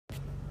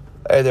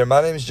Hey there,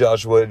 my name is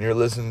Joshua, and you're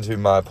listening to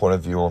my point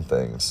of view on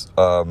things.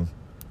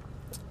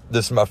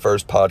 This is my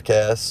first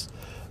podcast,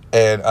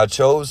 and I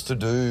chose to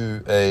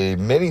do a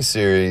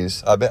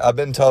mini-series. I've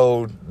been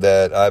told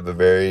that I have a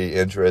very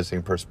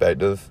interesting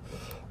perspective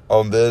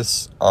on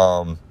this,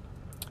 and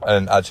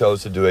I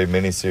chose to do a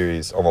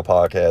mini-series on my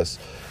podcast.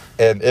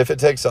 And if it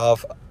takes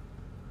off,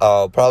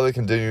 I'll probably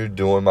continue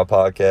doing my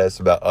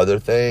podcast about other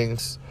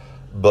things,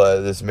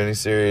 but this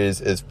mini-series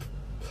is,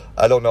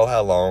 I don't know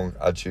how long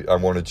I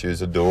want to choose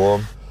to do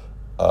them.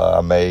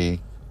 I may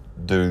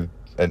do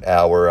an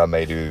hour. I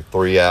may do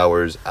 3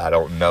 hours. I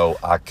don't know.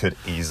 I could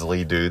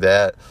easily do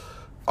that.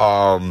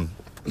 But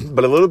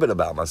a little bit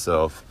about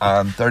myself.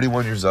 I'm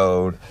 31 years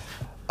old.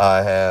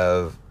 I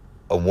have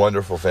a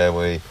wonderful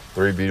family,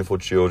 3 beautiful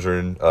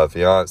children, a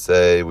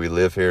fiance. We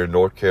live here in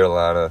North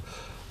Carolina.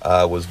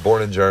 I was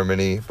born in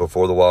Germany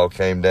before the wall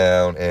came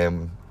down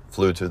and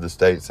flew to the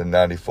States in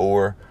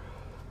 94.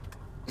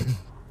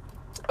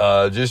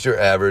 Just your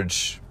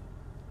average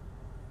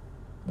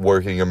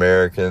working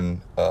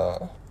American.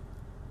 Got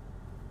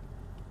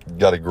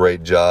a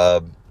great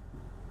job.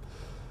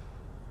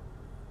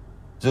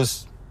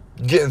 Just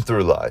getting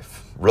through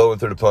life, rolling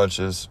through the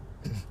punches.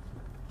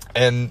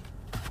 And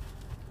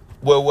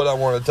well, what I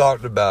want to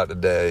talk about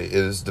today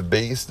is the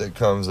beast that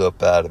comes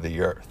up out of the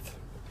earth.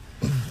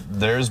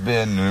 There's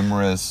been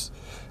numerous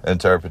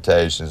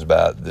interpretations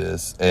about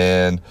this,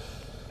 and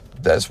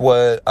that's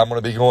what I'm going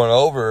to be going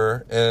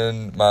over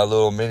in my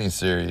little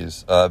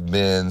mini-series. I've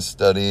been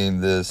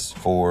studying this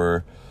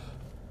for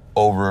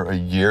over a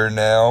year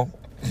now,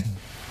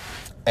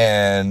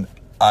 and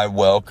I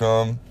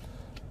welcome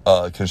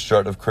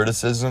constructive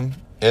criticism.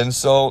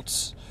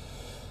 Insults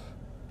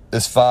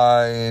is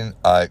fine.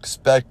 I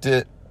expect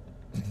it.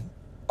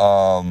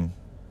 Poke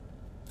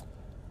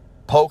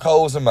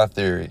holes in my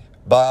theory.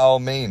 By all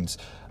means,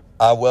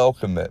 I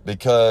welcome it,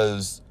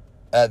 because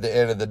at the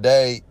end of the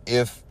day,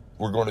 if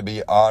we're going to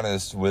be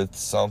honest with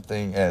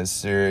something as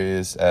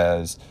serious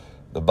as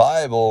the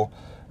Bible,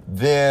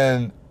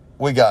 then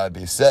we got to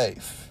be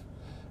safe.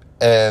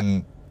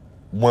 And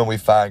when we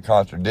find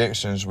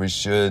contradictions, we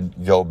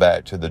should go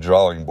back to the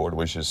drawing board.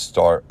 We should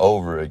start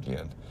over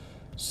again.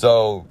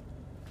 So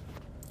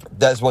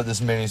that's what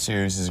this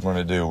mini-series is going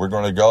to do. We're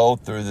going to go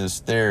through this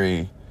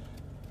theory,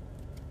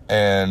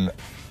 and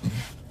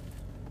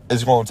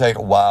it's going to take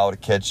a while to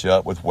catch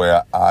up with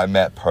where I'm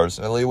at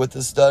personally with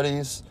the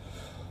studies.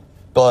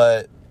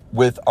 But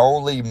with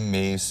only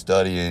me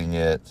studying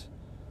it,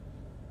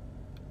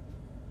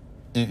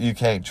 you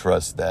can't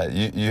trust that.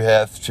 You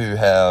have to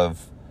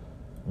have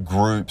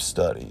group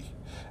study.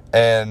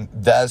 And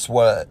that's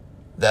what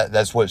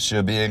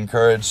should be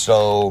encouraged.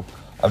 So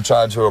I'm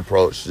trying to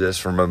approach this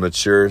from a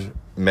mature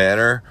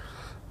manner.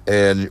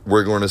 And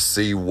we're going to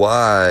see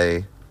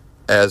why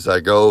as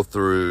I go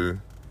through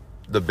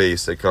the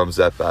beast that comes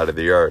up out of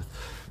the earth.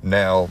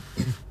 Now,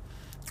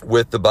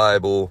 with the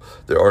Bible,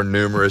 there are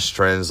numerous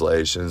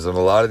translations, and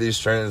a lot of these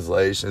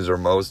translations are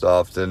most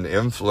often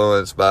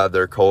influenced by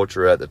their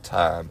culture at the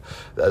time.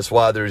 That's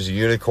why there's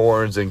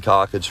unicorns and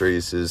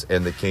cockatrices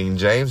in the King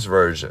James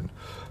Version.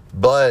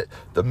 But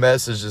the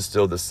message is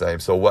still the same.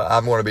 So what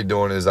I'm going to be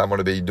doing is I'm going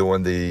to be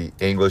doing the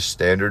English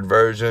Standard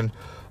Version.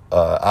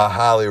 I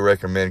highly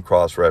recommend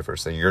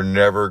cross-referencing. You're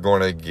never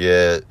going to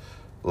get,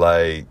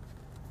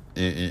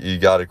 you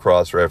got to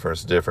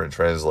cross-reference different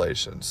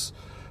translations.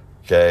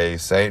 Okay,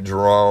 St.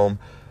 Jerome,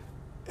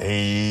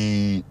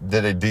 he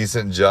did a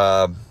decent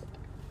job,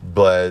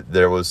 but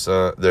there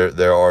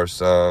are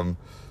some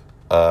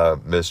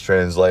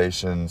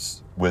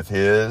mistranslations with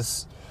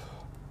his.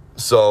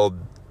 So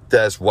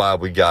that's why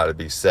we got to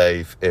be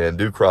safe and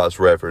do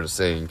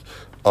cross-referencing.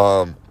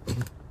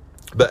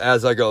 But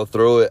as I go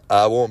through it,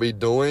 I won't be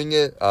doing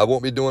it. I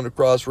won't be doing the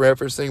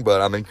cross-referencing,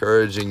 but I'm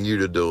encouraging you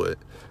to do it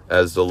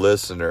as the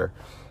listener.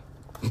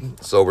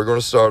 So we're going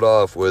to start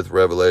off with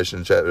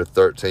Revelation chapter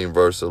 13,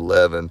 verse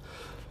 11.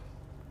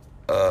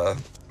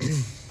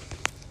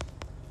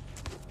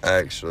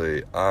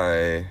 Actually,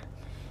 I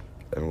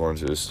am going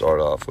to start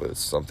off with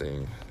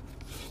something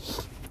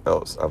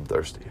else. I'm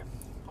thirsty.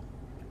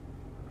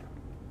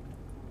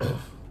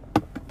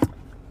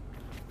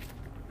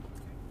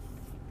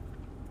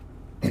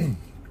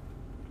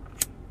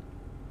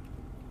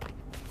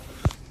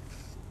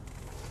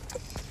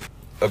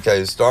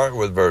 Okay, start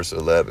with verse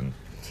 11.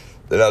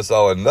 Then I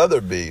saw another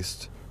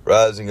beast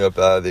rising up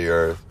out of the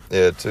earth.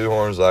 It had 2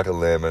 horns like a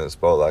lamb, and it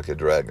spoke like a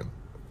dragon.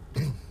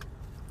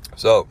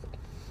 So,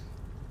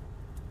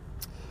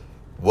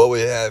 what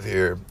we have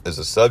here is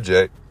a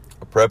subject,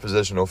 a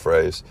prepositional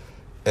phrase,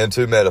 and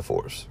 2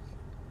 metaphors.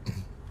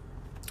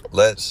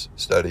 Let's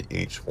study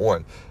each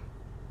one.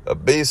 A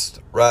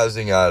beast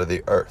rising out of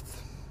the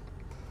earth.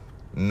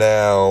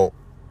 Now,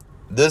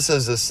 this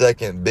is the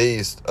second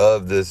beast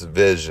of this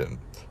vision.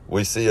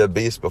 We see a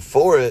beast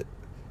before it.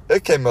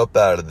 It came up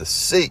out of the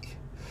sea.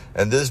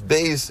 And this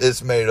beast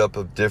is made up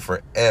of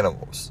different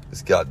animals.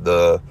 It's got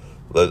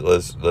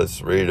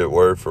let's read it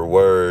word for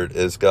word.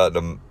 It's got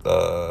the,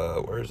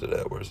 where's it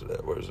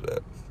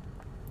at?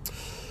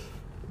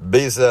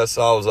 Beast that I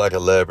saw was like a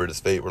leopard, his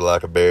feet were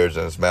like a bear's,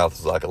 and his mouth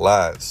was like a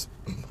lion's.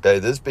 Okay,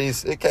 this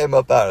beast, it came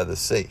up out of the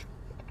sea.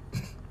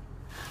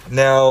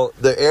 Now,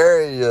 the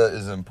area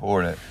is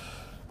important.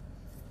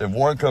 If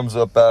one comes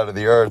up out of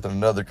the earth and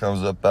another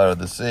comes up out of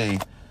the sea,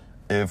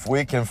 if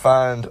we can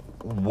find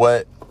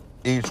what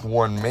each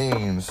one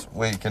means,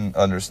 we can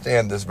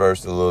understand this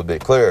verse a little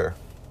bit clearer.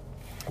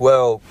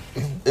 Well,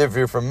 if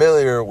you're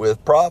familiar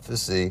with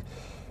prophecy,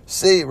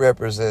 sea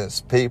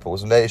represents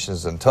peoples,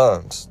 nations, and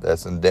tongues.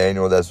 That's in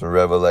Daniel, that's in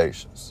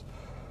Revelations.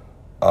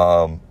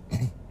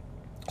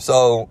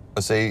 So,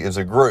 a sea is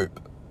a group.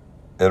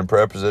 In a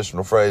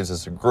prepositional phrase,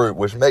 it's a group,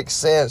 which makes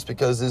sense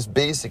because this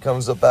beast that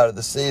comes up out of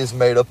the sea is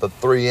made up of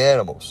 3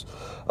 animals,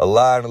 a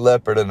lion, a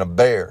leopard, and a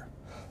bear.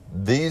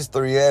 These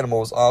 3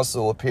 animals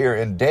also appear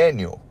in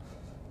Daniel,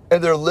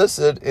 and they're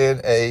listed in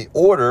a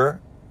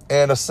order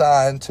and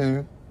assigned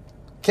to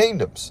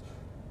kingdoms.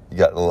 You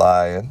got the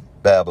lion,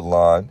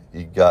 Babylon.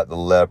 You got the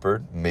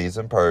leopard, Medes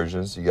and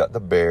Persians. You got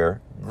the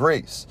bear,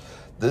 Greece.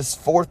 This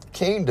 4th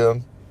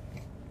kingdom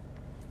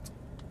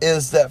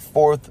is that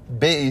 4th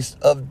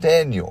beast of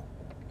Daniel.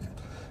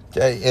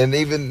 Okay, and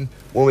even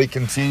when we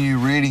continue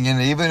reading, and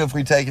even if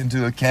we take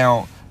into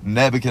account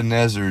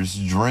Nebuchadnezzar's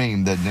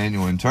dream that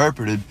Daniel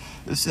interpreted,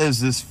 it says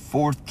this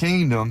 4th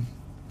kingdom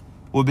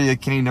will be a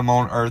kingdom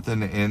on earth in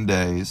the end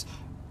days,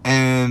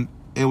 and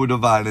it will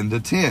divide into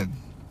 10.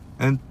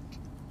 And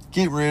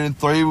keep reading,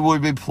 3 will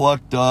be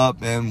plucked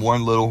up, and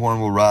 1 little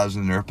horn will rise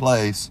in their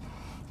place.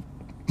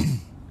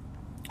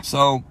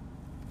 So,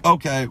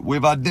 okay,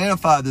 we've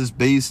identified this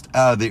beast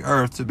out of the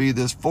earth to be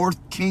this 4th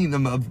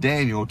kingdom of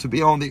Daniel, to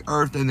be on the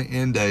earth in the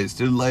end days,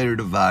 to later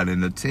divide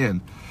into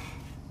 10.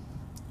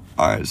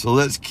 All right, so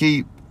let's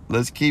keep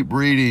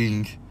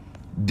reading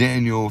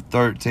Daniel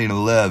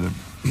 13:11.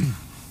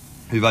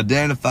 We've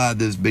identified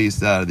this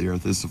beast out of the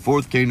earth. It's the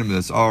 4th kingdom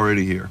that's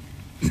already here.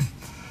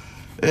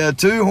 It had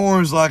 2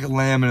 horns like a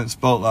lamb, and it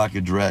spoke like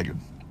a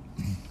dragon.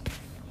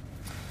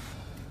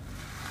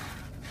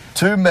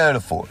 2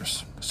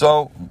 metaphors.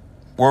 So,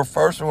 we're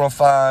going to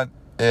find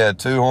it had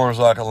 2 horns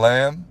like a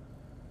lamb,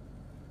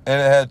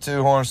 and it had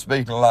 2 horns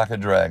speaking like a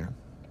dragon.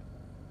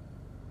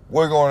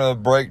 We're going to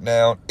break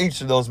down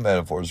each of those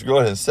metaphors. Go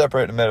ahead and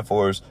separate the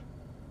metaphors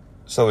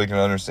so we can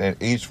understand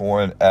each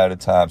one at a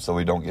time so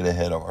we don't get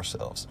ahead of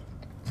ourselves.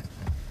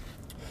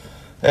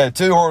 It had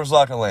 2 horns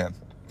like a lamb.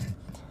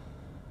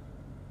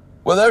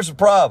 Well, there's a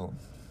problem.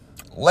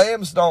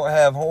 Lambs don't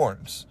have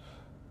horns.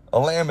 A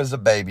lamb is a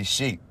baby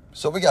sheep.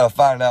 So we got to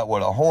find out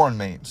what a horn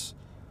means.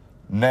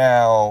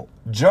 Now,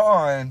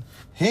 John,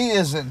 he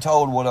isn't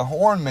told what a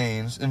horn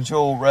means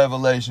until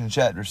Revelation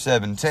chapter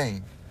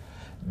 17.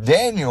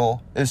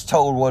 Daniel is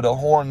told what a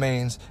horn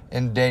means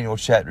in Daniel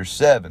chapter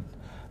 7.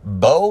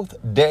 Both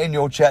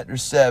Daniel chapter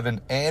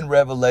 7 and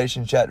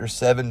Revelation chapter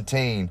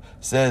 17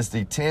 says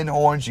the 10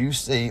 horns you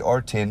see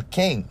are 10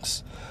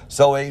 kings.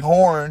 So a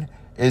horn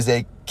is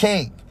a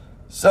king.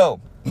 So,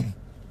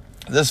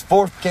 this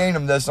 4th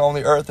kingdom that's on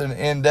the earth in the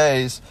end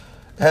days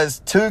has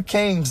 2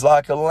 kings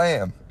like a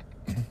lamb.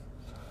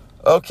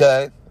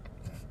 Okay.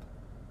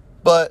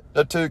 But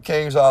the 2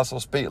 kings also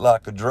speak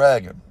like a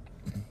dragon.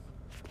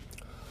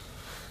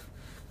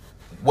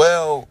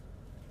 Well,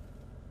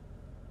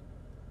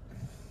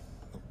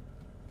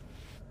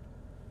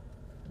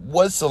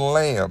 what's a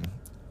lamb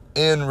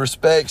in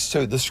respects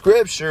to the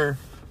scripture?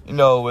 You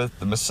know, with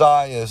the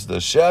Messiah as the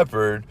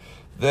shepherd,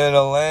 then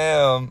a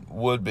lamb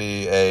would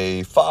be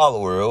a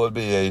follower. It would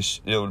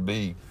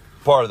be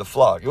part of the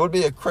flock. It would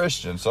be a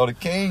Christian. So the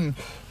king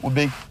would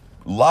be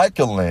like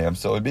a lamb,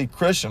 so it'd be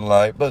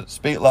Christian-like, but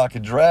speak like a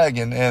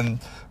dragon. And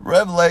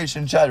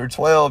Revelation chapter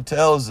 12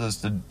 tells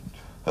us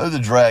who the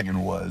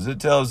dragon was. It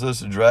tells us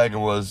the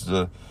dragon was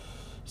the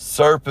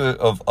serpent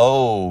of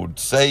old,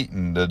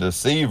 Satan, the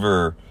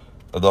deceiver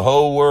of the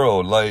whole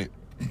world, like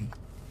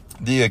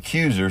the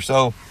accuser.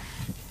 So,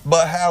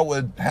 but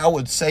how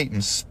would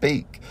Satan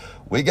speak?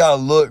 We got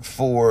to look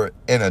for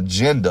an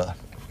agenda.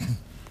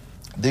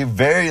 The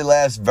very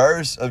last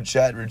verse of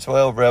chapter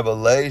 12,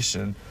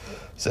 Revelation,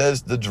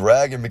 says the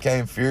dragon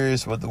became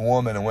furious with the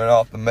woman and went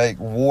off to make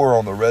war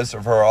on the rest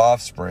of her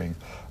offspring,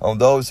 on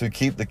those who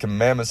keep the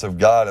commandments of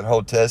God and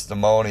hold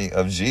testimony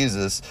of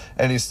Jesus,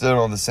 and he stood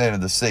on the sand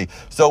of the sea.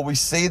 So we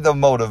see the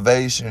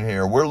motivation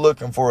here. We're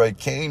looking for a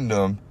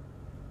kingdom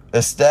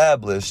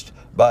established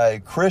by a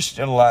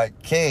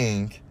Christian-like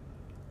king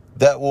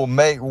that will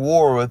make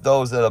war with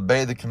those that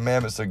obey the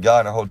commandments of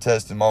God and hold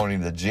testimony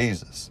to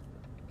Jesus.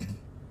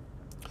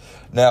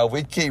 Now, if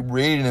we keep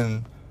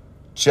reading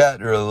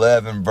chapter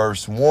 11,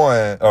 verse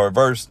 12,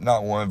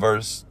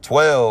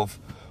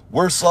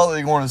 we're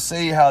slowly going to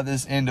see how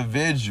this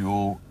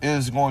individual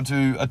is going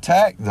to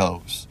attack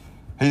those.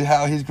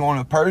 How he's going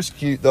to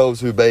persecute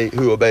those who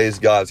obeys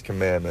God's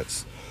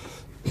commandments.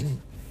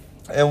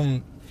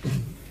 And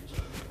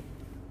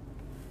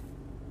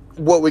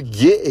what we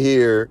get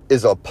here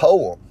is a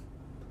poem.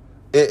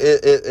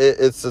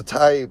 It's a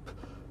type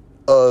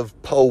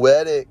of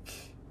poetic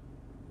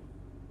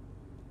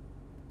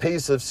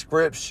piece of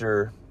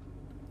scripture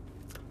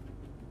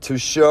to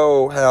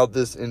show how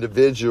this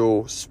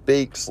individual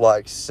speaks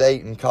like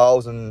Satan,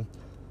 causing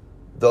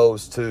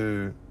those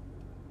to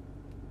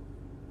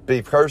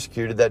be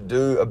persecuted that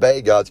do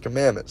obey God's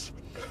commandments.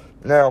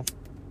 Now,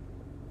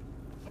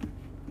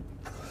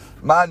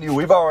 mind you,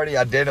 we've already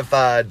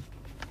identified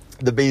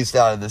the beast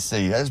out of the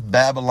sea. That's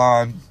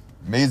Babylon,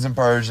 Medes and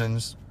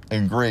Persians,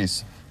 and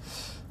Greece.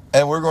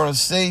 And we're going to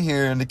see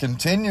here in the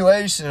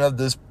continuation of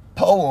this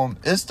poem,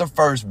 it's the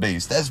first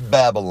beast. That's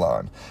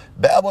Babylon.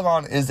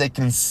 Babylon is a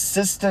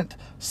consistent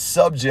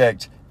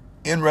subject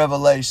in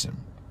Revelation.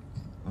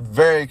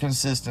 Very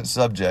consistent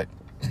subject.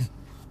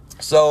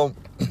 So,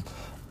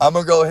 I'm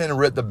going to go ahead and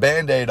rip the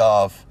Band-Aid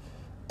off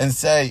and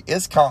say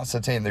it's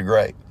Constantine the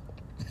Great.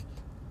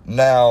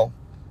 Now,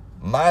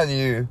 mind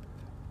you,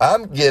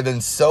 I'm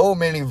given so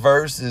many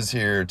verses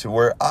here to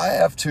where I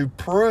have to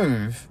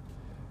prove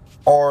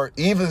or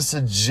even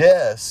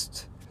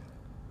suggest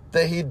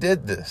that he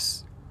did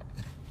this.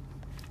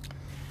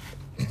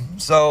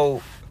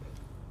 So,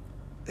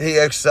 he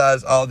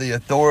exercised all the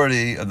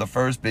authority of the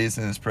first beast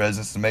in his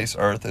presence to make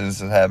earth and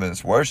its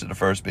inhabitants worship the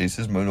first beast.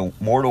 His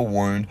mortal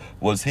wound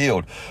was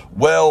healed.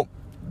 Well,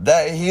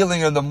 that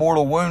healing of the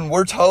mortal wound,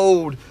 we're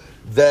told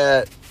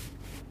that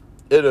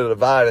it'll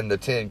divide into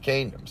 10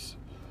 kingdoms.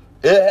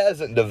 It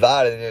hasn't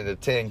divided into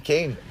 10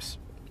 kingdoms.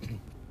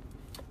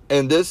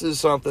 And this is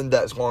something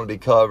that's going to be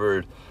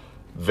covered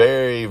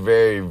very,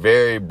 very,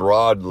 very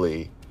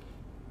broadly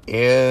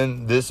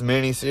in this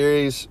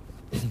mini-series.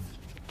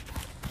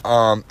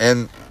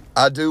 And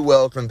I do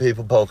welcome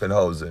people poking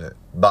holes in it.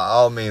 By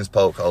all means,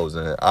 poke holes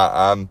in it.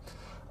 I'm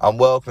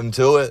welcome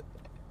to it.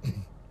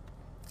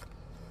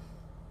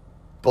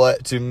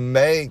 But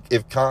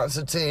if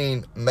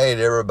Constantine made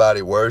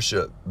everybody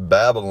worship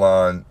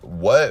Babylon,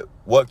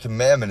 what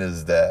commandment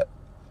is that?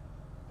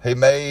 He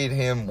made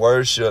him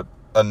worship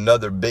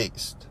another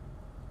beast.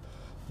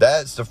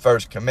 That's the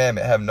first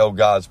commandment. Have no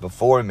gods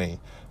before me.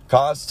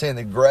 Constantine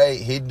the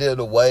Great, he did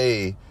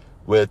away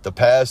with the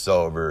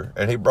Passover,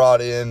 and he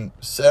brought in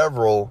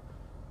several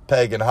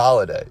pagan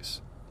holidays.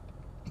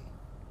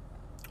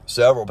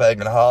 Several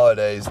pagan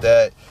holidays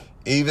that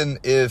even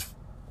if,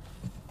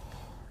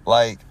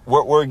 like,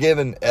 we're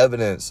given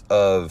evidence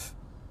of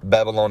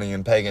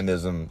Babylonian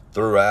paganism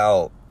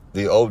throughout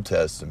the Old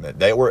Testament.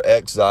 They were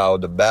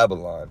exiled to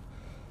Babylon.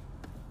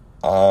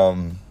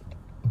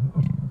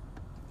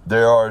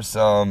 There are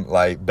some,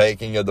 like,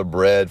 baking of the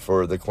bread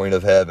for the Queen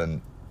of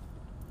Heaven.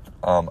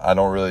 I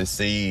don't really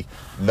see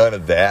none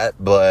of that,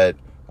 but,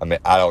 I mean,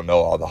 I don't know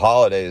all the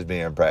holidays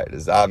being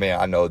practiced. I mean,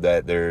 I know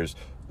that there's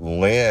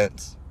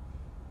Lent,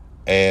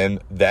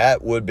 and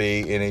that would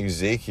be in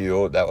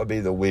Ezekiel, that would be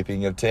the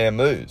weeping of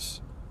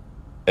Tammuz.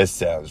 It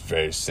sounds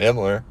very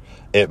similar.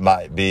 It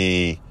might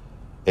be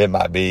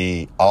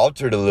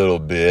altered a little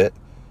bit,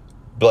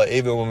 but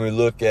even when we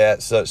look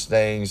at such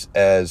things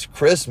as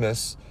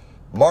Christmas,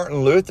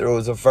 Martin Luther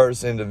was the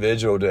first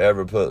individual to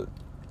ever put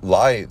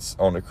lights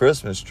on the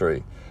Christmas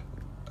tree.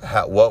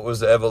 What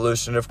was the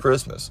evolution of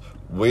Christmas?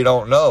 We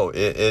don't know.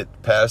 It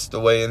passed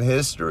away in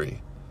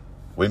history.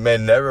 We may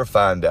never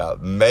find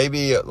out.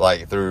 Maybe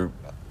like through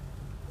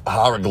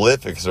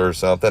hieroglyphics or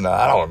something.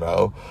 I don't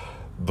know.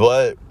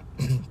 But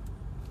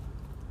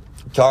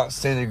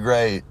Constantine the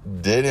Great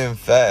did in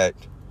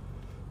fact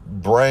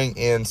bring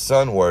in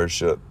sun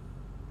worship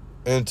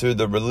into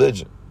the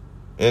religion,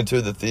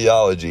 into the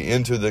theology,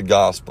 into the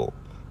gospel.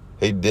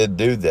 He did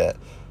do that.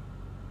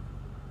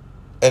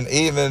 And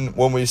even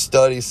when we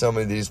study some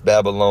of these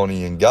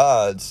Babylonian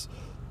gods,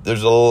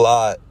 there's a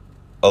lot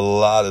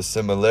of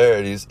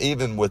similarities,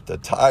 even with the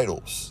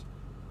titles.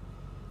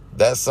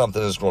 That's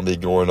something that's going to be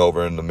going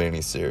over in the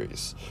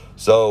mini-series.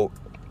 So,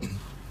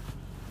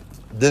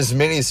 this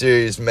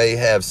mini-series may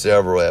have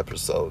several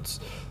episodes.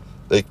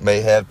 It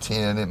may have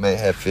 10, it may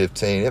have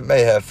 15, it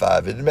may have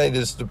 5. It may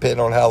just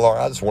depend on how long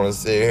I just want to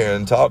sit here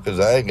and talk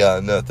because I ain't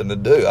got nothing to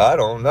do. I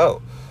don't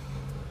know.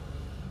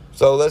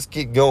 So, let's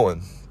keep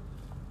going.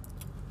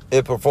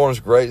 It performs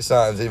great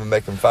signs, even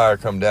making fire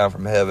come down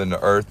from heaven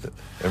to earth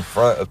in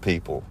front of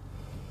people.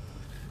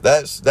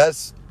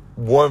 That's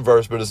one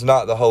verse, but it's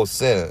not the whole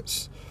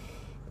sentence.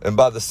 And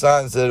by the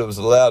signs that it was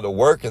allowed to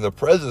work in the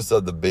presence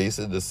of the beast,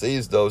 it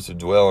deceives those who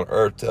dwell on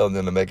earth, telling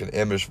them to make an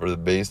image for the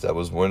beast that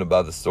was wounded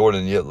by the sword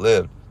and yet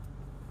lived.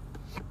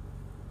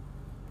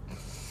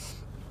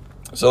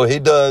 So he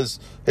does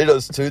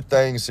two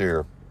things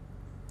here.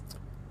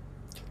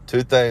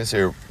 Two things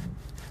here.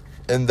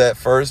 In that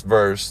first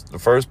verse, the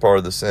first part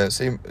of the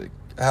sentence,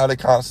 how did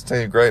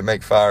Constantine the Great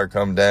make fire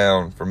come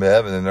down from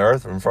heaven and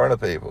earth in front of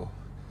people?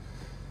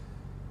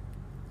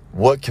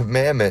 What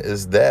commandment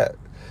is that?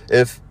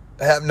 If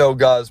have no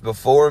gods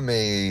before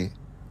me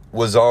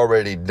was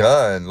already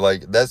done,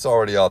 like, that's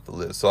already off the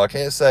list. So I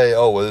can't say,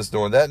 oh, well, it's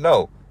doing that.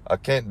 No, I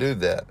can't do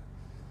that.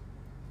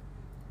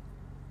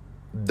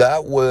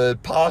 That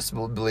would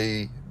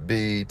possibly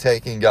be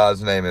taking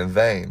God's name in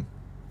vain.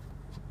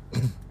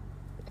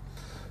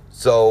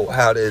 So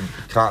how did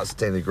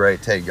Constantine the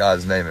Great take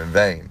God's name in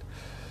vain?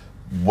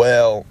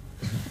 Well,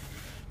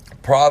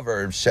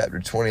 Proverbs chapter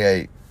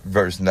 28,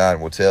 verse 9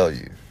 will tell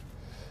you.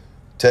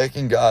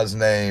 taking God's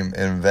name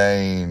in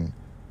vain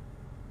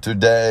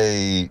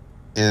today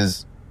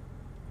is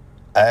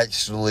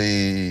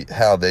actually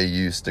how they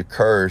used to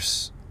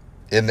curse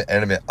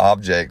inanimate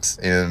objects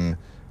in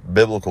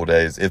biblical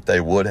days, if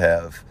they would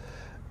have.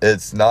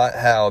 It's not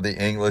how the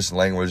English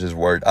language is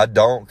worded. I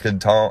don't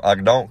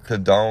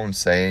condone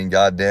saying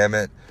 "God damn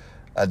it."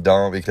 I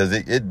don't, because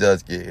it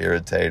does get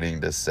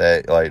irritating to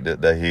say, like,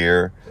 to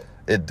hear.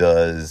 It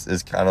does.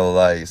 It's kind of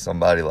like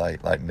somebody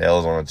like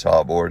nails on a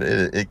chalkboard.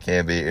 It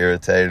can be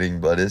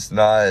irritating, but that's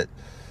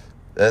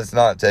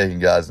not taking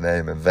God's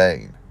name in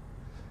vain.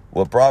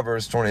 Well,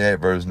 Proverbs 28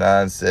 verse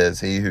 9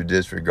 says, "He who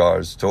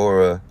disregards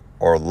Torah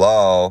or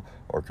law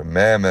or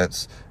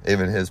commandments,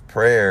 even his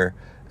prayer,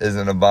 is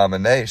an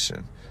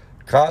abomination."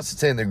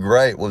 Constantine the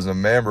Great was a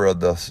member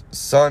of the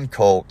sun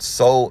cult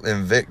Sol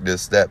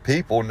Invictus that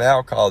people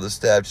now call the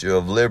Statue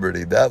of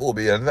Liberty. That will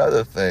be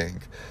another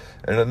thing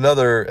in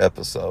another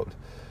episode.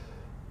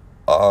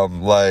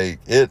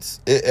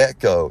 It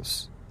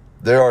echoes.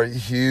 There are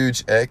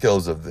huge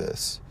echoes of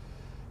this.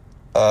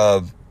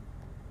 And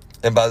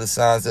by the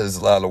signs that is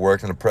allowed to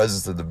work in the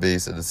presence of the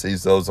beast, it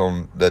deceives those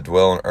that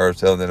dwell on earth,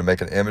 telling them to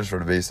make an image for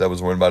the beast that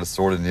was wounded by the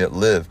sword and yet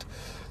lived.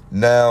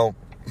 Now,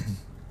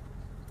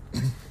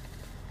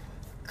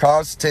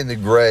 Constantine the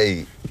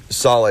Great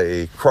saw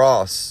a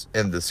cross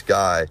in the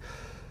sky.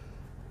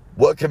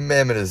 What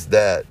commandment is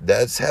that?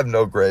 That's have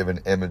no graven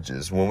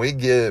images. When we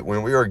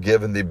are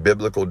given the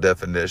biblical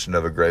definition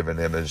of a graven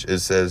image, it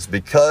says,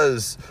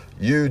 because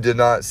you did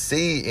not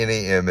see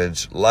any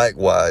image,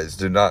 likewise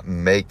do not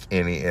make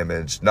any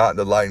image, not in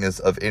the likeness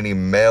of any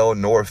male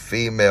nor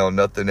female,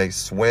 nothing that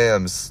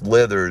swims,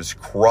 slithers,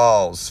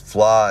 crawls,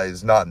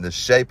 flies, not in the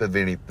shape of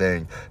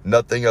anything,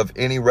 nothing of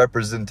any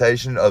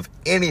representation of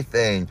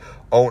anything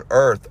on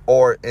earth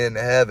or in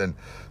heaven.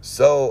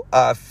 So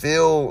I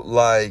feel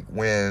like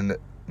when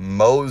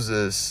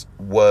Moses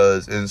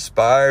was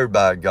inspired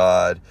by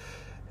God,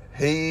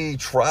 he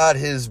tried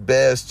his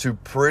best to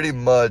pretty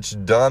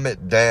much dumb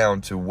it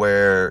down to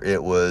where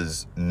it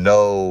was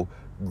no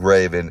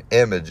graven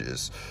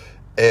images.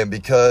 And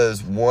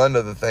because one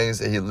of the things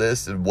that he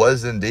listed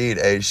was indeed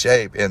a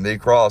shape, and the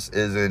cross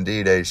is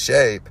indeed a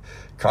shape,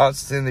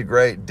 Constantine the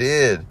Great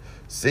did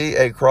see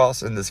a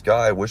cross in the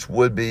sky, which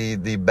would be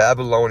the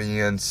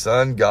Babylonian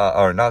sun god,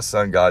 or not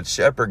sun god,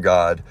 shepherd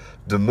god,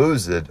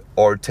 Dumuzid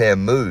or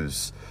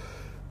Tammuz.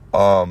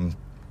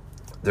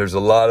 There's a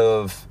lot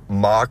of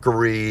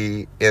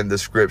mockery in the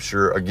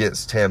scripture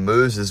against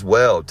Tammuz as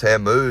well.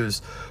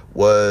 Tammuz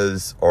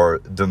was, or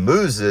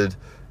Dumuzid,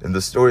 in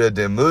the story of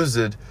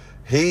Dumuzid,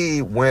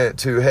 he went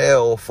to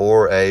hell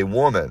for a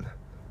woman,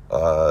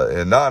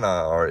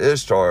 Inanna or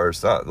Ishtar or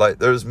something. Like,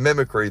 there's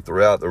mimicry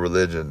throughout the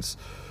religions.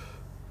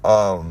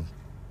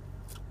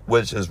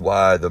 Which is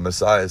why the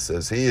Messiah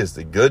says he is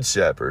the good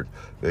shepherd,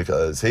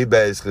 because he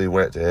basically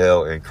went to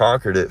hell and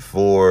conquered it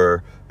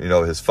for,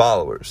 his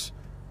followers,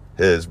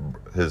 his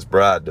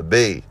bride to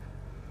be.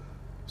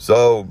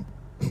 So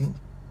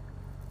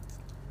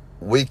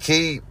we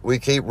keep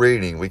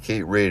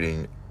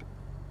reading,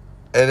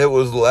 and it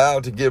was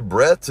allowed to give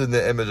breath to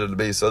the image of the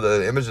beast, so that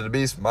the image of the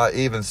beast might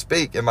even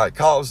speak. It might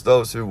cause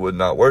those who would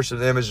not worship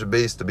the image of the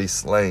beast to be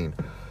slain.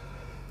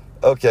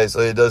 Okay, so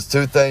he does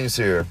two things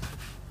here.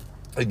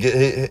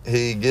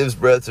 He gives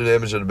breath to the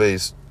image of the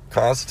beast.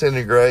 Constantine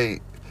the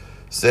Great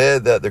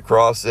said that the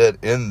cross said,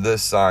 "In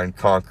this sign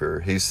conquer."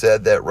 He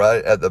said that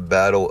right at the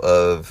battle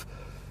of,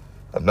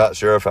 I'm not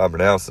sure if I'm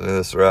pronouncing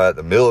this right,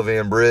 the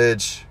Milvian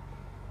Bridge.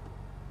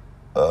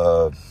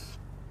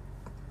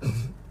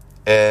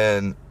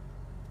 And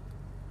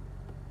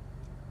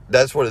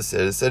that's what it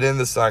said. It said, "In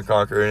this sign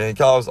conquer," and he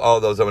calls all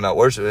those that would not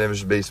worship the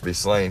image of the beast to be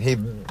slain.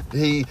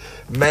 He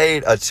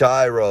made a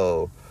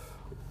chiro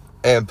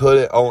and put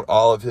it on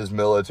all of his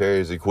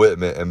military's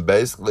equipment and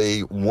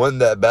basically won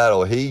that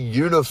battle. He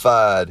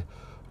unified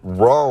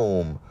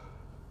Rome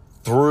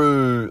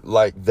through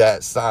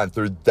that sign.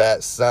 Through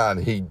that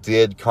sign, he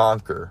did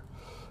conquer.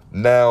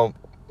 Now,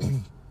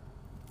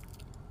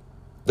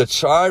 the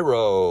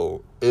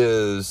chiro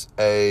is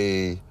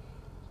a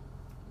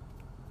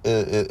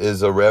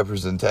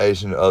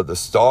representation of the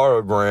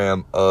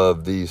starogram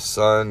of the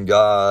sun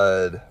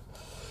god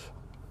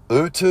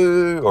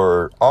Utu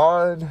or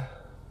On.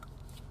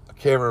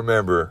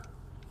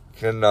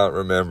 Cannot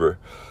remember,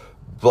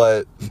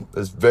 but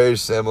it's very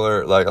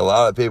similar. Like, a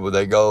lot of people,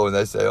 they go and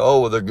they say,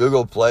 "Oh, well, the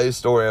Google Play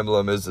Store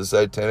emblem is the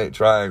satanic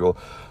triangle."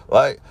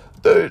 Like,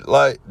 dude,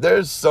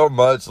 there's so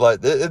much,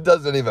 it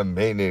doesn't even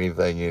mean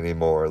anything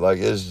anymore. Like,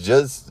 it's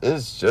just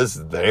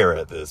there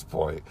at this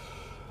point.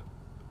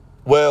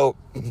 Well,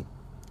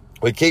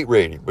 we keep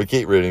reading,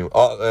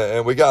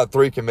 and we got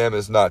 3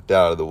 commandments knocked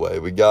out of the way.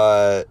 We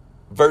got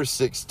verse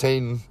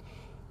 16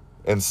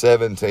 and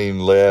 17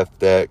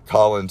 left that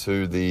call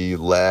into the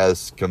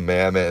last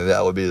commandment, and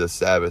that would be the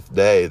Sabbath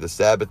day. The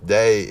Sabbath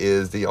day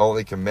is the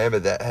only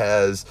commandment that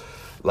has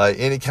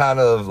any kind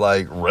of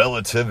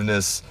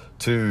relativeness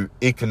to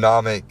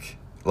economic,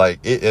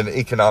 an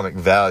economic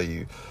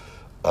value.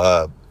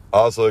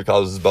 Also, it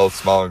causes both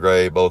small and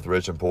great, both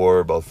rich and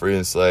poor, both free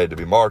and slave to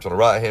be marked on the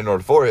right hand or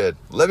the forehead.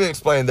 Let me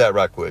explain that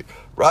right quick.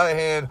 Right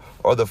hand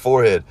or the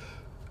forehead.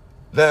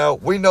 Now,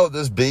 we know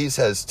this beast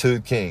has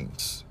 2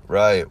 kings,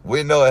 right?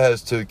 We know it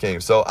has 2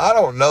 kings. So, I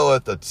don't know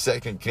if the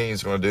second king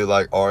is going to do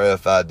like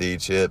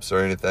RFID chips or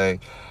anything.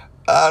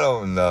 I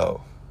don't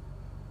know.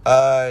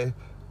 I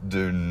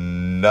do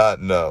not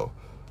know.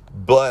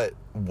 But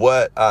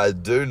what I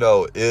do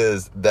know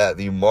is that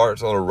the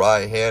marks on the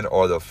right hand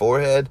or the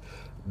forehead,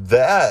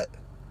 that's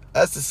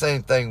the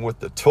same thing with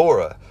the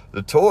Torah.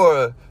 The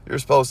Torah, you're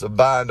supposed to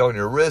bind on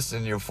your wrist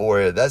and your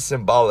forehead. That's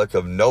symbolic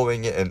of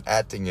knowing it and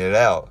acting it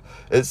out.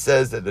 It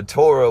says that the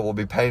Torah will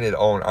be painted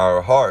on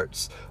our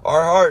hearts.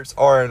 Our hearts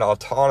are an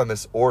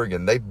autonomous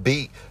organ.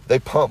 They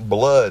pump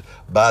blood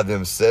by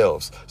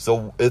themselves.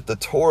 So if the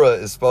Torah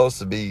is supposed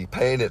to be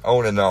painted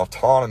on an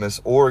autonomous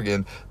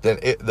organ, then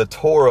the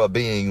Torah,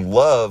 being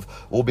love,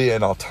 will be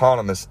an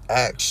autonomous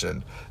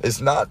action. It's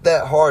not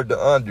that hard to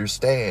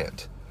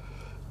understand.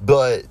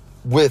 But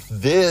with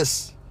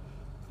this,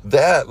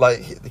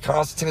 like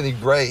Constantine the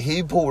Great,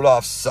 he pulled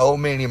off so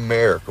many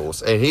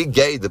miracles, and he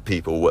gave the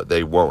people what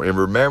they want. And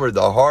remember,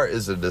 the heart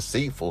is a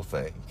deceitful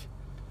thing.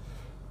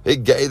 He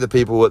gave the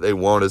people what they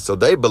wanted, so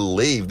they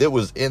believed. It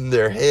was in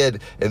their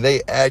head, and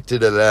they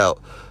acted it out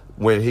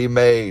when he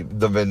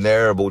made the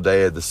venerable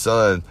day of the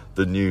sun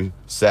the new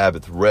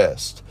Sabbath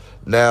rest.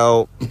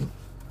 Now,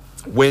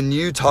 when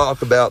you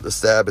talk about the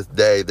Sabbath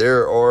day,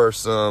 there are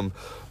some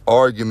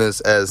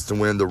arguments as to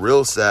when the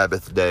real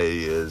Sabbath day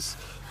is.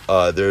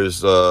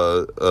 There's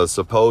a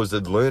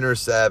supposed lunar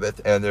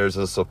Sabbath, and there's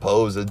a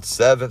supposed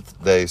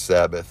seventh-day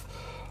Sabbath.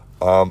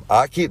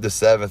 I keep the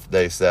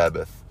seventh-day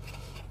Sabbath.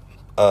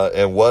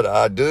 And what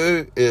I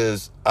do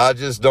is I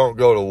just don't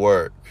go to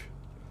work.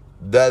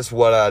 That's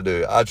what I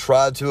do. I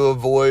try to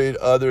avoid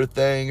other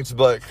things,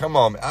 but come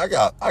on, I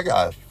got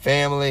a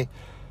family.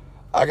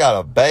 I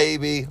got a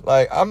baby.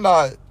 Like,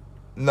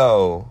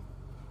 no.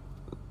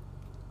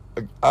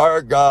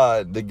 Our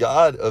God, the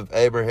God of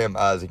Abraham,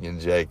 Isaac, and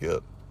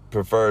Jacob,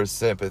 prefers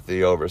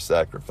sympathy over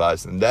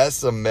sacrifice. And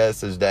that's a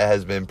message that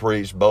has been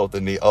preached both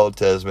in the Old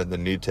Testament and the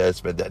New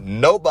Testament that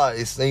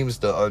nobody seems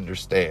to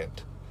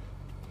understand.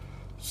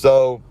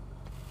 So,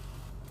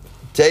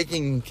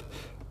 taking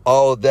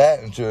all of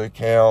that into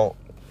account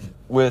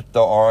with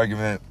the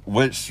argument,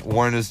 which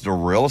one is the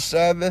real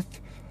Sabbath?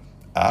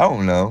 I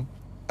don't know.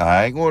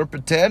 I ain't going to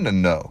pretend to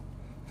know.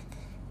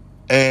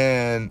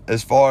 And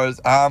as far as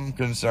I'm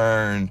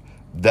concerned,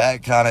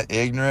 that kind of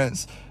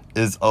ignorance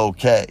is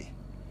okay.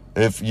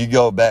 If you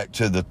go back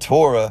to the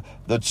Torah,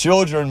 the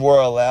children were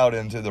allowed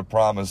into the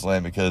promised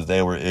land because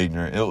they were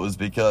ignorant. It was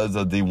because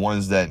of the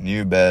ones that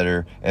knew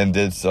better and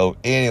did so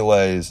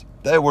anyways.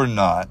 They were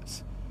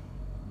not.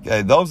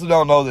 Okay, those who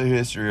don't know the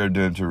history are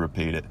doomed to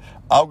repeat it.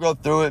 I'll go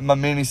through it in my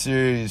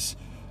mini-series.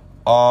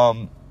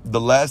 The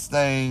last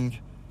thing,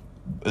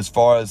 as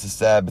far as the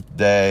Sabbath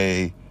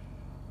day,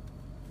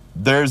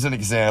 there's an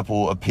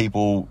example of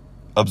people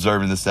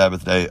observing the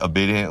Sabbath day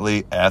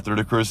obediently after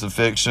the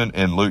crucifixion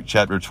in Luke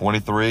chapter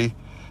 23.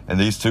 And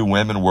these 2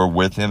 women were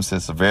with him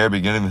since the very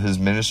beginning of his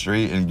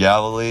ministry in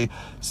Galilee.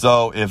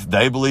 So if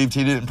they believed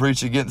he didn't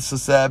preach against the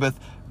Sabbath,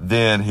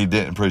 then he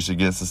didn't preach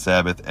against the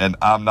Sabbath. And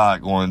I'm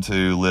not going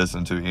to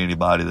listen to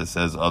anybody that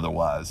says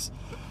otherwise.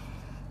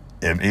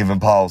 And even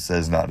Paul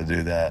says not to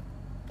do that.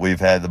 We've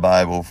had the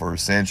Bible for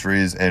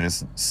centuries, and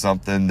it's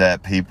something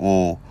that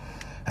people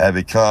have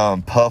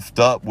become puffed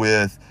up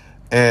with,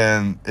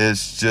 and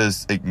it's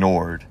just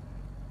ignored.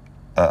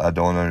 I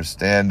don't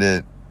understand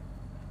it,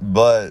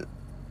 but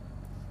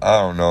I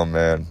don't know,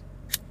 man.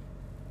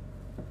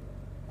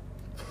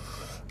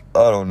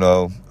 I don't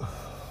know.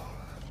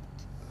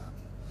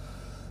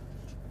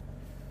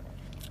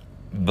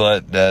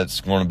 But that's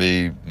going to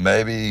be,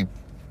 maybe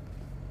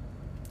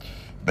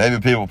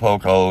people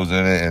poke holes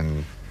in it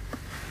and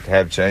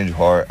have change of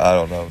heart. I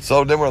don't know.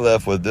 So then we're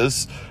left with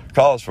this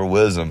calls for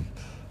wisdom.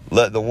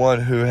 Let the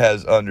one who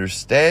has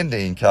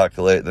understanding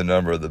calculate the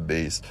number of the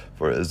beast,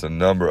 for it is the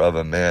number of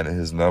a man, and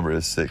his number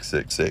is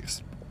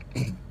 666.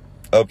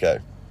 Okay.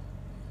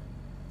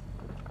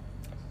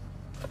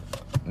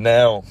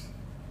 Now,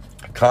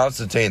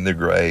 Constantine the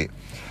Great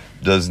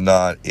does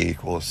not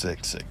equal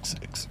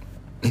 666.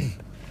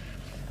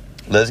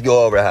 Let's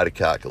go over how to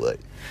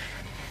calculate.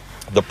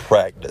 The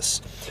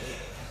practice.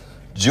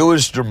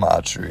 Jewish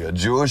gematria.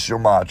 Jewish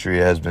gematria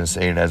has been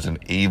seen as an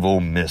evil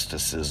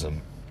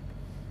mysticism.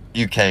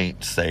 You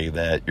can't say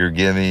that. You're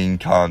giving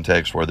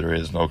context where there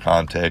is no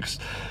context.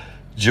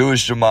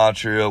 Jewish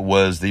gematria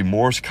was the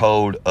Morse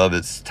code of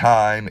its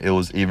time. It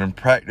was even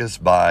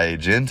practiced by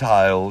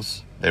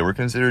Gentiles. They were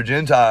considered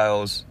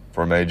Gentiles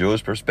from a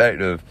Jewish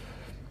perspective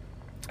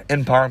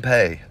in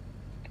Pompeii.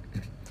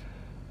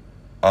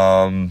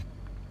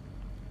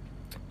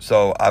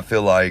 So I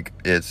feel like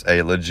it's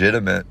a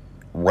legitimate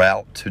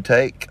route to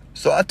take.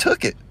 So I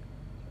took it.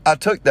 I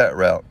took that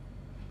route.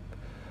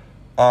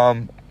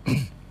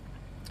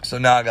 So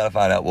now I got to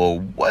find out, well,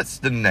 what's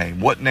the name?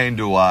 What name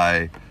do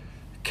I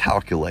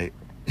calculate?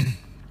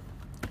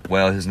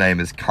 Well, his name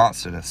is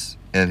Constantinus,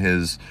 and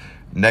his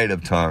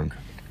native tongue.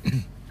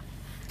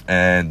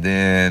 And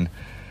then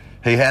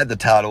he had the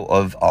title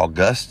of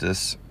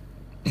Augustus.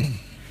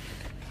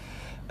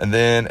 And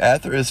then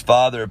after his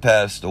father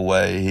passed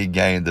away, he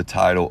gained the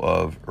title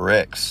of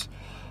Rex.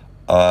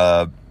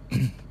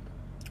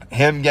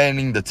 Him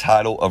gaining the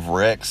title of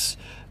Rex,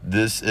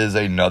 this is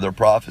another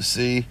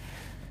prophecy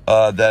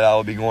that I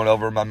will be going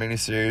over in my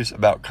mini-series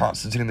about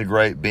Constantine the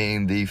Great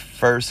being the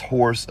first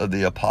horse of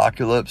the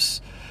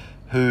apocalypse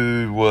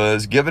who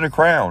was given a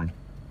crown.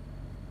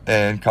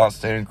 And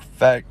Constantine, in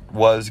fact,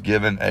 was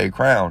given a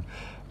crown.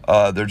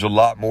 There's a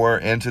lot more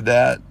into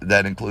that.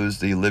 That includes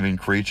the living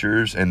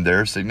creatures and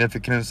their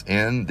significance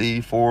in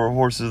the four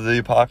horses of the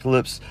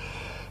apocalypse.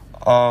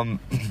 And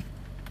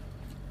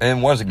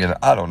once again,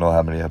 I don't know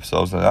how many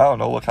episodes, and I don't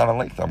know what kind of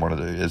length I'm going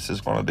to do. It's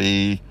just going to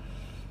be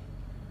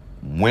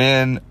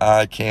when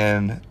I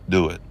can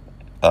do it.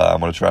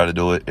 I'm going to try to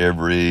do it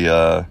every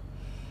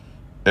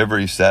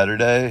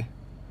Saturday.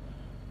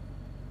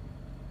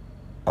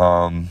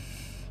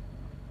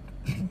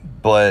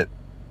 But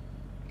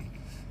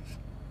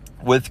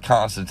with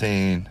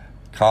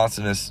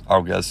Constantinus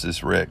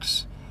Augustus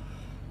Rex,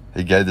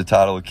 he gave the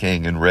title of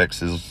king, and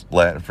Rex is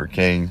Latin for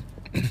king.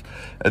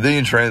 And then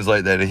you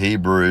translate that to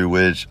Hebrew,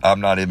 which I'm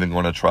not even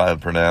going to try to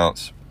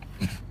pronounce.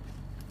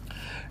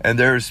 And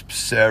there's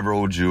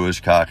several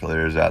Jewish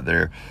calculators out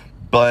there,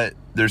 but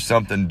there's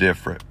something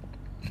different.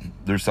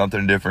 There's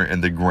something different in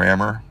the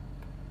grammar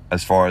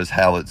as far as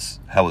how it's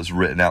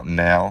written out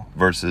now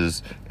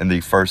versus in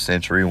the first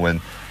century when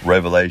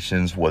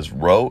Revelations was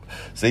wrote.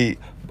 See,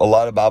 a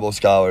lot of Bible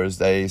scholars,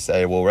 they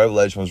say, well,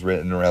 Revelation was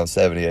written around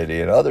 70 AD.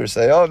 And others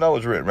say, oh, no, it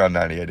was written around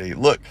 90 AD.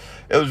 Look,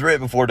 it was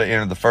written before the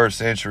end of the first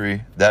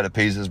century. That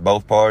appeases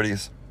both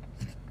parties.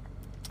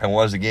 And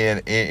once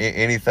again,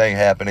 anything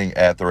happening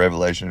after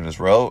Revelation is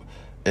wrote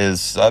is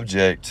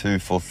subject to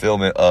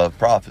fulfillment of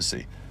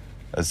prophecy.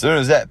 As soon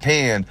as that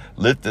pen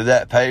lifted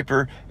that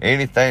paper,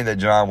 anything that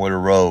John would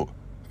have wrote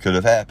could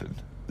have happened.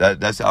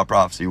 That's how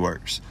prophecy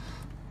works.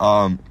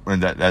 And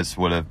that's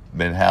would have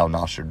been how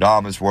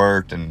Nostradamus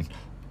worked and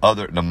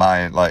the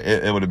Mayan, like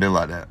it would have been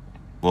like that.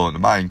 Well, in the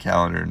Mayan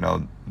calendar,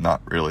 no,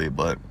 not really,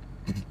 but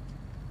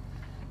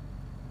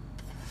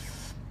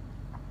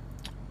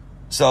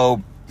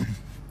so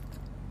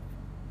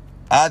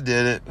I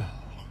did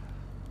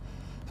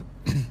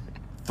it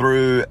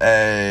through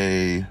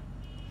a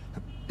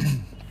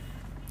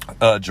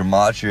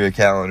gematria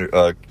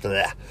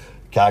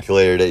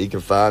calculator that you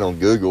can find on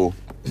Google.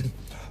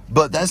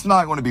 But that's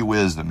not going to be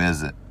wisdom,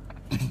 is it?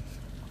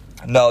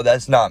 No,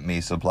 that's not me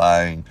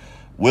supplying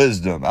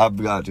wisdom. I've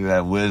got to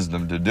have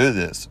wisdom to do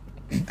this.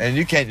 And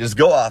you can't just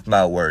go off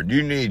my word.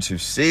 You need to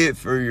see it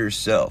for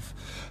yourself.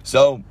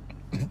 So,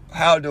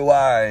 how do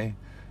I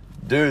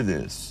do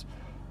this?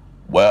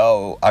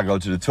 Well, I go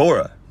to the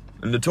Torah.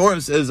 And the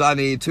Torah says I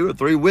need 2 or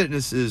 3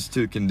 witnesses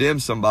to condemn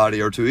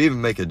somebody or to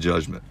even make a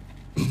judgment.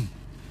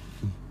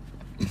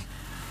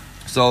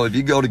 So if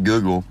you go to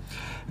Google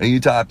and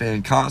you type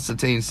in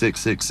Constantine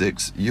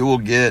 666, you'll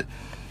get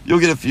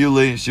a few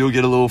links. You'll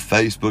get a little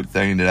Facebook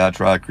thing that I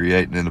tried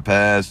creating in the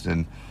past,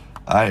 and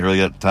I ain't really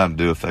got the time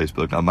to do a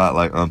Facebook. I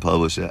might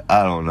unpublish it.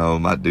 I don't know.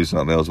 Might do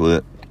something else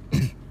with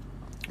it.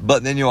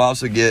 But then you'll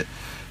also get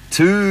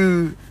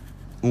 2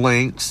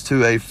 links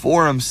to a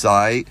forum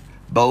site.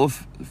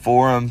 Both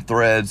forum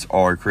threads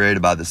are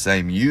created by the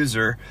same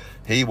user.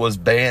 He was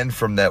banned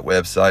from that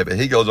website, but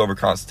he goes over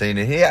Constantine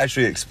and he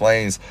actually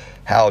explains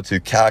how to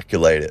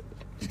calculate it.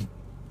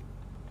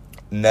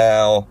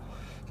 Now,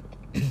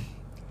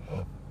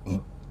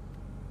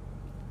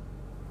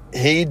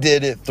 he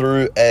did it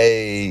through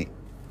I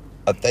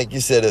think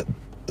you said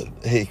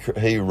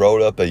he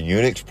wrote up a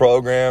Unix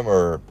program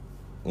or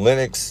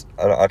Linux.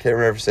 I can't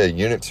remember if he said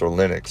Unix or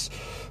Linux,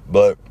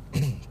 but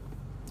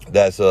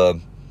that's a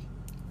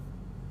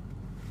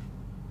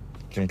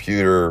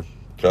computer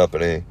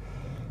company.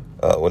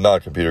 Well, not a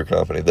computer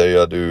company. They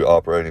do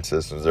operating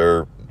systems.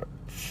 They're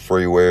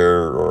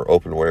freeware or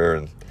openware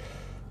and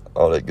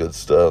all that good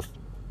stuff.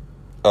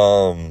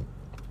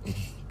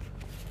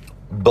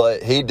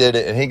 But he did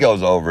it, and he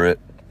goes over it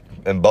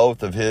in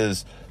both of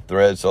his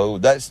threads. So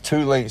that's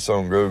 2 links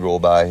on Google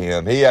by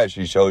him. He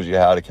actually shows you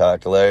how to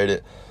calculate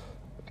it.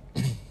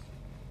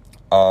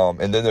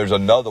 And then there's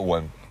another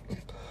one.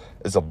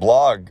 It's a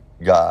blog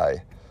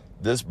guy.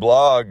 This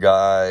blog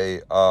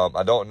guy,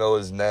 I don't know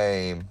his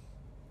name.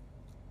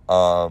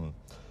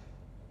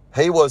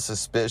 He was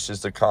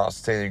suspicious of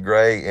Constantine the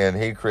Great,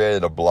 and he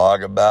created a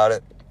blog about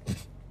it.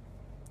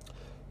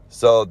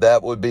 So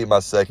that would be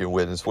my second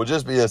witness. Will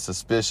just be a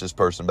suspicious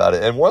person about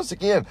it. And once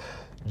again,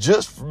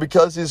 just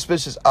because he's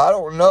suspicious, I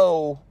don't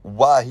know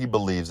why he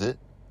believes it.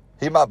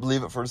 He might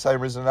believe it for the same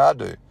reason I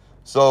do.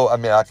 So, I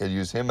mean, I could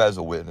use him as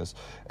a witness.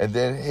 And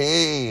then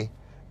he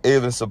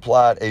even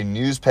supplied a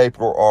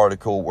newspaper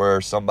article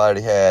where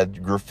somebody had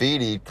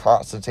graffitied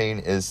Constantine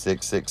is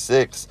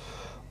 666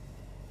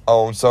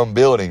 on some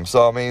building.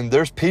 So, I mean,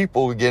 there's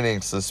people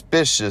getting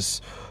suspicious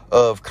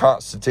of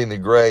Constantine the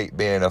Great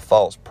being a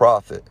false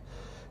prophet,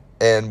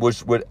 and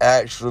which would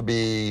actually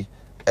be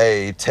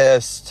a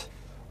test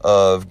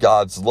of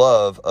God's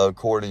love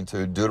according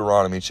to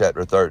Deuteronomy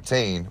chapter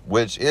 13,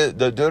 which is,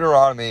 the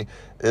Deuteronomy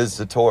is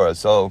the Torah.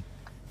 So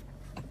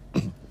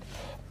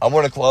I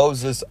want to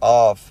close this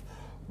off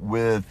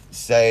with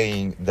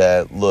saying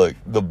that, look,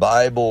 the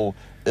Bible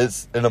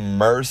is an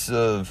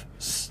immersive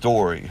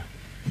story,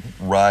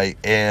 right?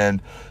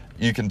 And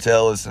you can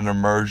tell it's an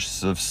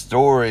immersive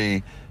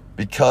story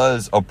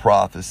because of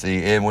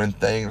prophecy. And when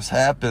things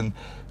happen,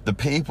 the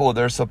people,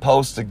 they're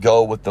supposed to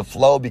go with the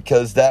flow,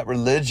 because that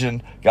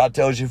religion, God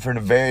tells you from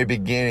the very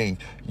beginning,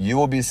 you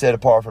will be set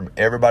apart from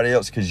everybody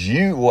else because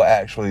you will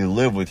actually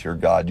live with your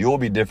God. You will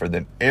be different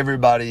than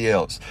everybody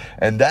else.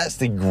 And that's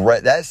the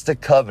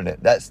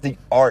covenant. That's the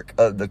Ark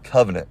of the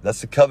Covenant.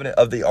 That's the covenant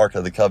of the Ark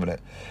of the Covenant.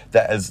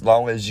 That as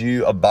long as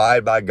you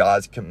abide by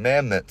God's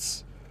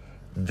commandments,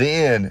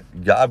 then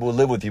God will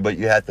live with you, but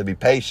you have to be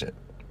patient.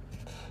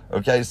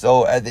 Okay,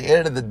 so at the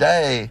end of the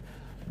day,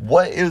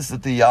 what is the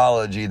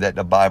theology that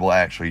the Bible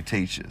actually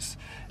teaches?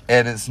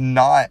 And it's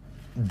not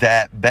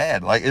that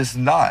bad. Like, it's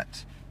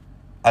not.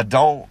 I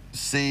don't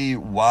see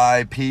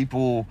why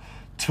people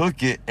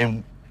took it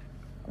and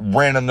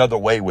ran another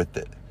way with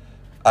it.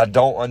 I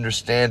don't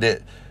understand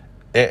it.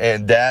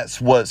 And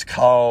that's what's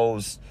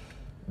caused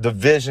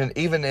division,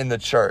 even in the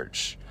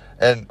church.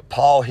 And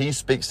Paul, he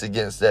speaks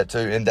against that too.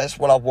 And that's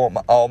what I want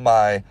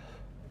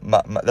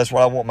that's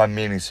what I want my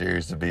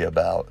mini-series to be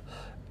about.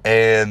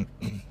 And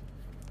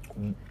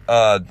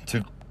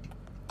to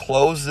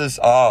close this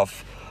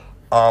off,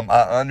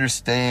 I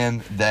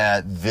understand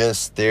that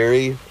this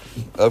theory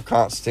of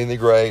Constantine the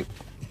Great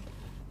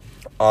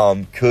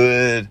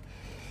could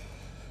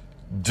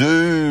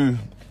do,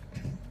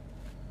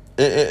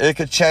 it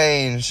could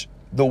change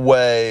the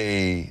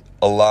way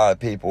a lot of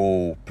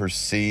people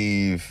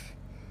perceive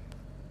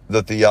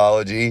the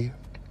theology.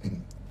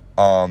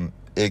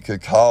 It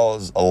could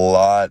cause a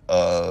lot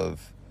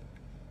of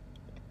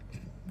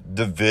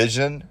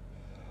division.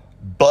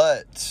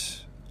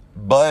 But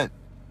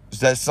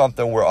that's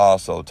something we're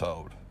also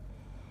told.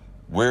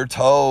 We're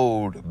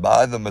told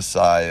by the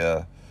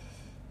Messiah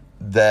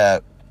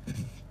that,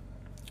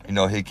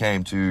 he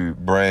came to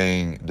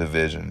bring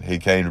division. He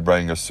came to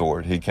bring a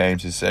sword. He came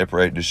to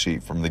separate the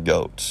sheep from the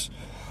goats.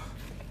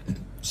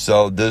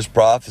 So this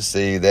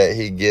prophecy that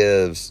he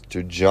gives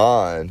to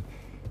John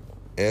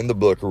in the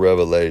book of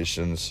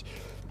Revelations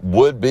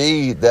would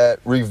be that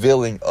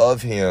revealing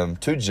of him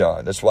to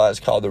John. That's why it's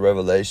called the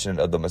revelation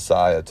of the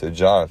Messiah to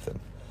Jonathan.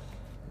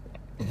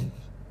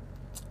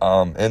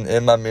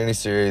 In my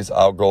mini-series,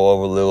 I'll go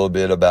over a little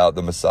bit about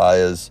the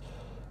Messiah's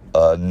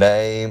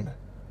name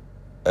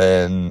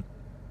and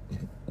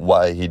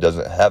why he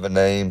doesn't have a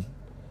name.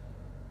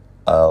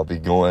 I'll be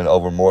going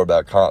over more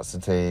about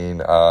Constantine,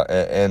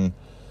 and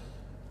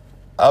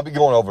I'll be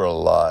going over a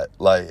lot.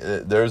 Like,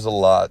 there's a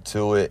lot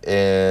to it,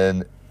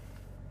 and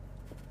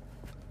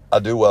I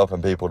do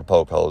welcome people to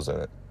poke holes in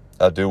it.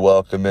 I do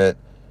welcome it.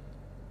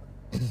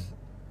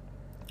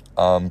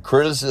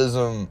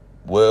 Criticism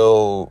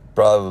will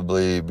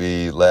probably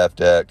be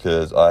laughed at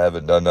because I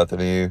haven't done nothing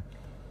to you.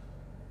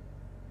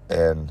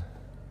 And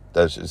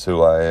that's just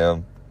who I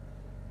am,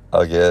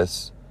 I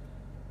guess.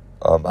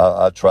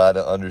 I try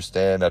to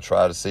understand. I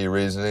try to see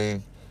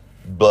reasoning.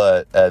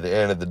 But at the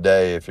end of the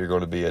day, if you're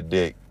going to be a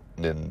dick,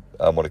 then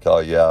I'm going to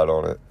call you out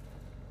on it.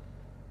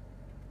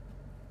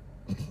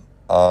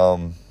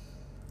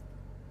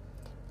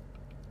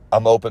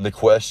 I'm open to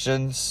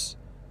questions.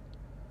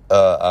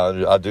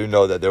 I do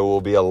know that there will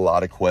be a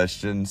lot of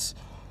questions.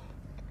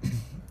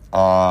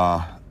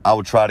 I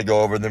will try to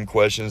go over them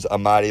questions. I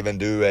might even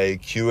do a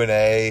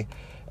Q&A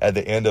at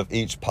the end of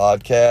each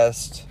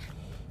podcast.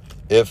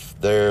 If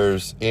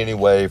there's any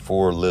way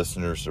for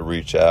listeners to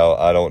reach out,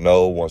 I don't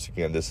know. Once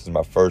again, this is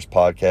my first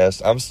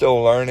podcast. I'm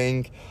still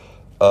learning.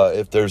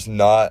 If there's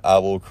not, I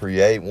will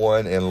create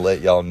one and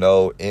let y'all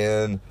know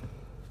in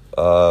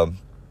the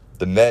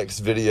next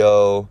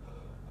video.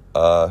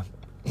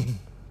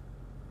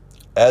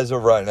 As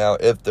of right now,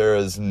 if there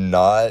is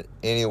not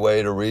any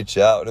way to reach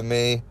out to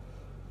me,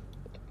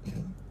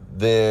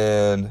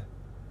 then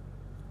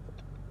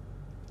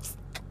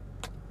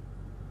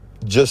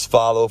just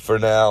follow for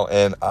now,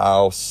 and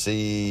I'll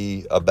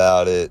see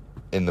about it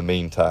in the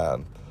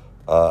meantime.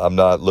 I'm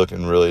not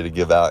looking really to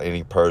give out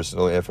any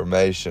personal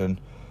information.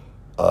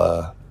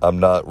 I'm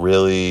not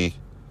really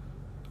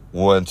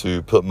one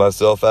to put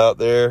myself out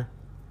there.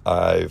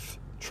 I've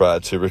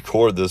tried to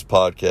record this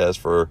podcast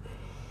for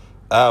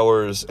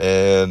hours,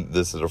 and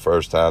this is the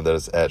first time that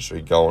it's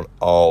actually gone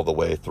all the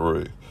way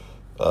through.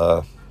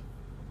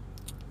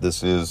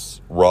 This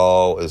is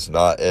raw, it's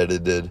not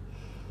edited,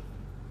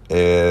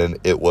 and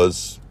it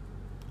was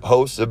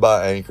hosted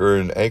by Anchor,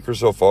 and Anchor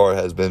so far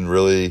has been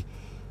really,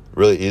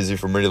 really easy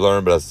for me to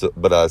learn,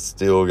 but I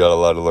still got a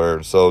lot to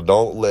learn. So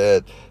don't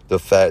let the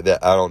fact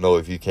that I don't know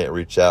if you can't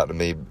reach out to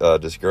me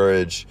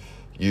discourage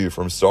you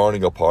from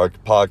starting a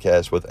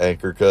podcast with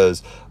Anchor,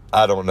 because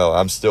I don't know.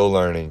 I'm still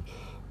learning.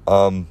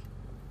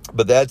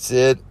 But that's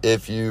it.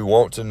 If you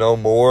want to know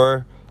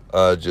more,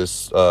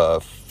 just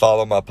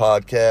follow my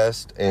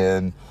podcast,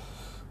 and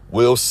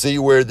we'll see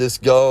where this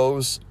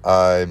goes.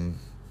 I'm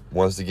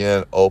Once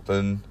again,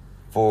 open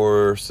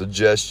for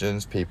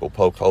suggestions. People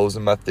poke holes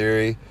in my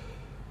theory.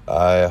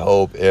 I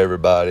hope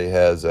everybody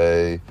has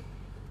a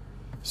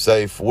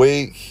safe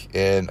week,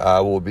 and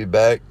I will be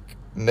back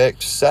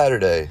next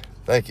Saturday.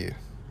 Thank you.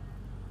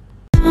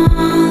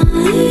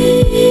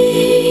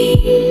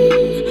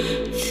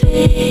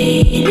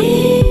 Fading.